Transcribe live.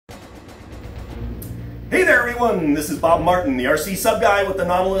Hey there everyone, this is Bob Martin, the RCSubGuy with the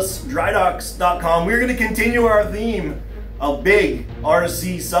Drydocks.com. We're going to continue our theme of big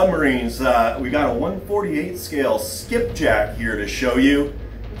RC submarines. We got a 1/48 scale Skipjack here to show you.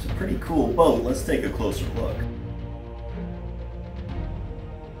 It's a pretty cool boat. Let's take a closer look.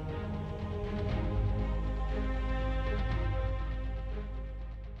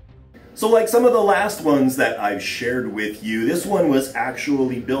 So like some of the last ones that I've shared with you, this one was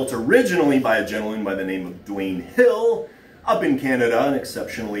actually built originally by a gentleman by the name of Dwayne Hill up in Canada, an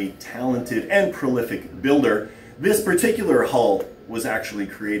exceptionally talented and prolific builder. This particular hull was actually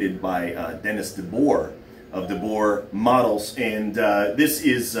created by Dennis DeBoer of DeBoer Models, and this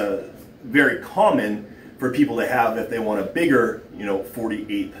is very common for people to have if they want a bigger,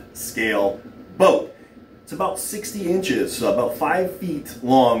 48th scale boat. It's about 60 inches, so about 5 feet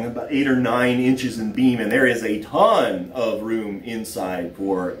long, about 8 or 9 inches in beam, and there is a ton of room inside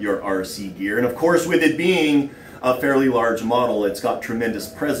for your RC gear. And of course, with it being a fairly large model, it's got tremendous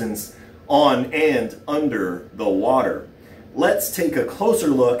presence on and under the water. Let's take a closer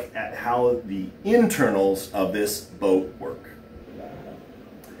look at how the internals of this boat work.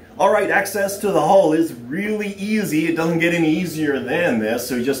 Alright, access to the hull is really easy. It doesn't get any easier than this,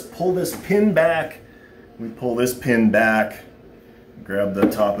 so you just pull this pin back. We pull this pin back, grab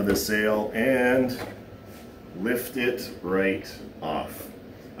the top of the sail, and lift it right off.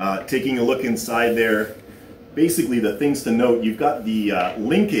 Taking a look inside there, basically the things to note, you've got the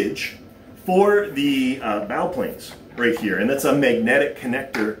linkage for the bow planes right here, and that's a magnetic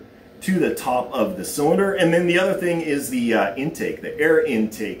connector to the top of the cylinder. And then the other thing is the intake, the air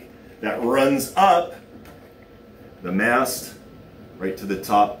intake that runs up the mast right to the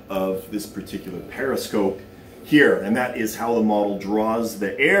top of this particular periscope here, and that is how the model draws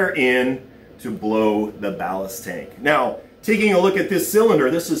the air in to blow the ballast tank. Now, taking a look at this cylinder,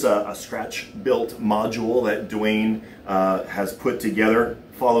 this is a scratch-built module that Dwayne has put together.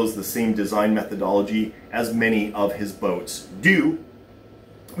 Follows the same design methodology as many of his boats do.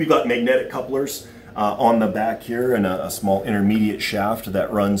 We've got magnetic couplers on the back here and a small intermediate shaft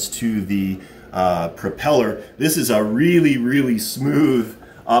that runs to the propeller. This is a really smooth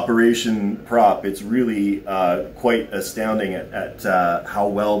operation prop. It's really quite astounding at how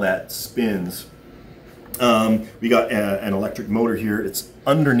well that spins. We got an electric motor here. It's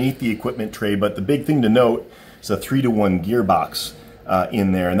underneath the equipment tray, but the big thing to note is a 3-to-1 gearbox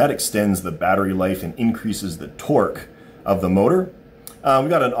in there, and that extends the battery life and increases the torque of the motor. We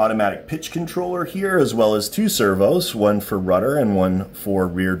got an automatic pitch controller here, as well as 2 servos, one for rudder and one for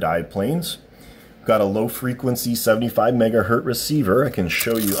rear dive planes. Got a low frequency 75 megahertz receiver. I can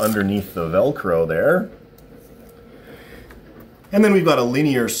show you underneath the Velcro there. And then we've got a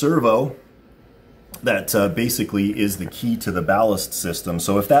linear servo that basically is the key to the ballast system.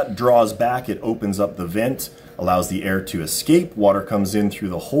 So if that draws back, it opens up the vent, allows the air to escape. Water comes in through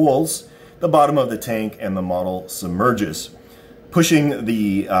the holes, the bottom of the tank, and the model submerges. Pushing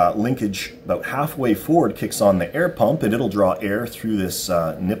the linkage about halfway forward kicks on the air pump, and it'll draw air through this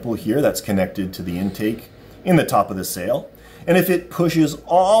nipple here that's connected to the intake in the top of the sail. And if it pushes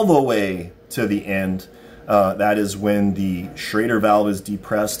all the way to the end, that is when the Schrader valve is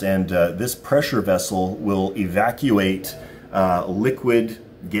depressed, and this pressure vessel will evacuate liquid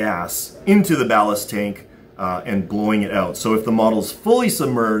gas into the ballast tank and blowing it out. So if the model's fully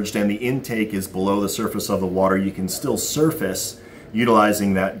submerged and the intake is below the surface of the water, you can still surface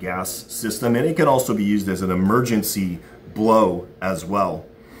utilizing that gas system, and it can also be used as an emergency blow as well.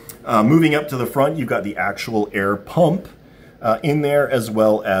 Moving up to the front, you've got the actual air pump in there, as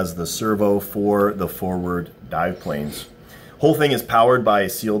well as the servo for the forward dive planes. Whole thing is powered by a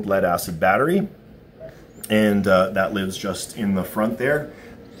sealed lead acid battery, and that lives just in the front there.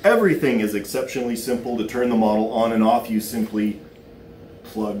 Everything is exceptionally simple. To turn the model on and off, you simply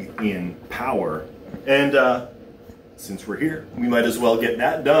plug in power. And since we're here, we might as well get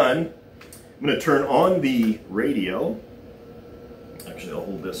that done. I'm going to turn on the radio. Actually, I'll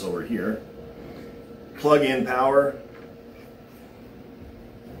hold this over here. Plug in power.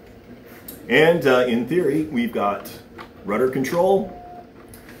 And in theory, we've got rudder control.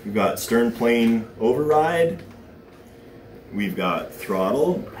 We've got stern plane override. We've got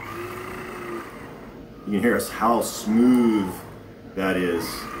throttle. You can hear us how smooth that is.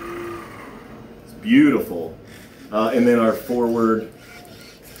 It's beautiful. And then our forward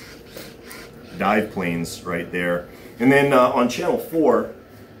dive planes right there. And then on channel 4,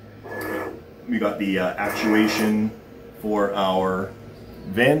 we got the actuation for our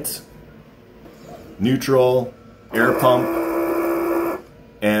vent, neutral, air pump,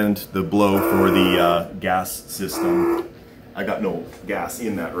 and the blow for the gas system. I got no gas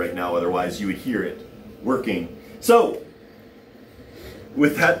in that right now, otherwise you would hear it working. So,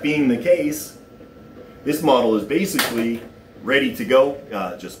 with that being the case, this model is basically ready to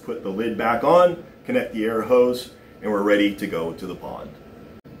go. Just put the lid back on, connect the air hose, and we're ready to go to the pond.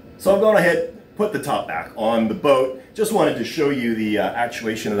 So I've gone ahead, put the top back on the boat. Just wanted to show you the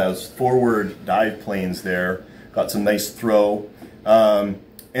actuation of those forward dive planes there. Got some nice throw. And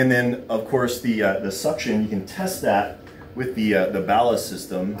then, of course, the suction, you can test that with the ballast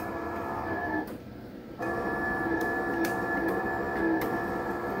system.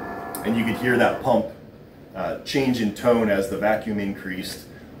 And you could hear that pump change in tone as the vacuum increased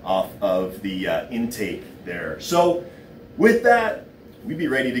off of the intake there. So with that, we'd be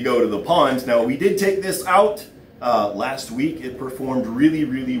ready to go to the pond. Now, we did take this out last week. It performed really,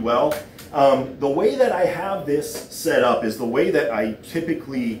 really well. The way that I have this set up is the way that I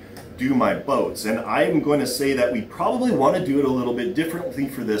typically do my boats. And I'm going to say that we probably want to do it a little bit differently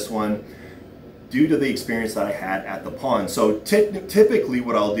for this one due to the experience that I had at the pond. So typically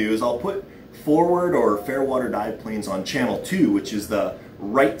what I'll do is I'll put forward or fair water dive planes on channel 2, which is the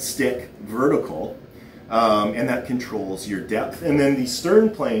right stick vertical, and that controls your depth. And then the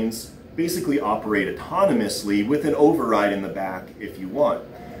stern planes basically operate autonomously with an override in the back if you want.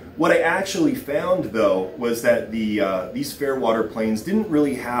 What I actually found though was that these fair water planes didn't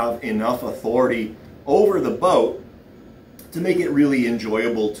really have enough authority over the boat to make it really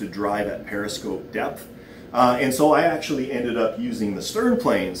enjoyable to drive at periscope depth. And so I actually ended up using the stern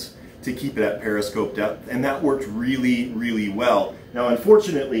planes to keep it at periscope depth, and that worked really, really well. Now,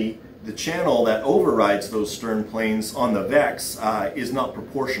 unfortunately, the channel that overrides those stern planes on the Vex is not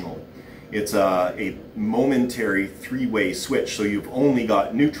proportional. It's a momentary three-way switch, so you've only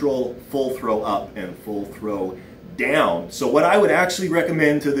got neutral, full throw up, and full throw down. So what I would actually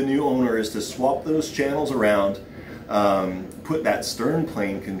recommend to the new owner is to swap those channels around, put that stern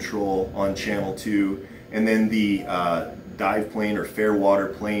plane control on channel 2, and then the dive plane or fair water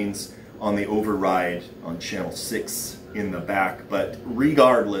planes on the override on channel 6 in the back. But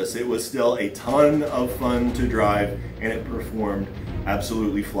regardless, it was still a ton of fun to drive, and it performed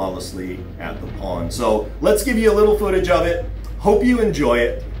absolutely flawlessly at the pond. So let's give you a little footage of it. Hope you enjoy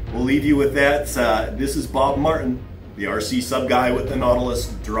it. We'll leave you with that. This is Bob Martin, the RC sub guy with the Nautilus,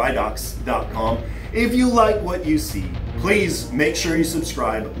 Drydocks.com. If you like what you see, please make sure you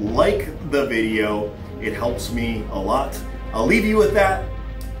subscribe, like the video. It helps me a lot. I'll leave you with that.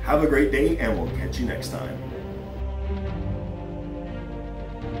 Have a great day, and we'll catch you next time.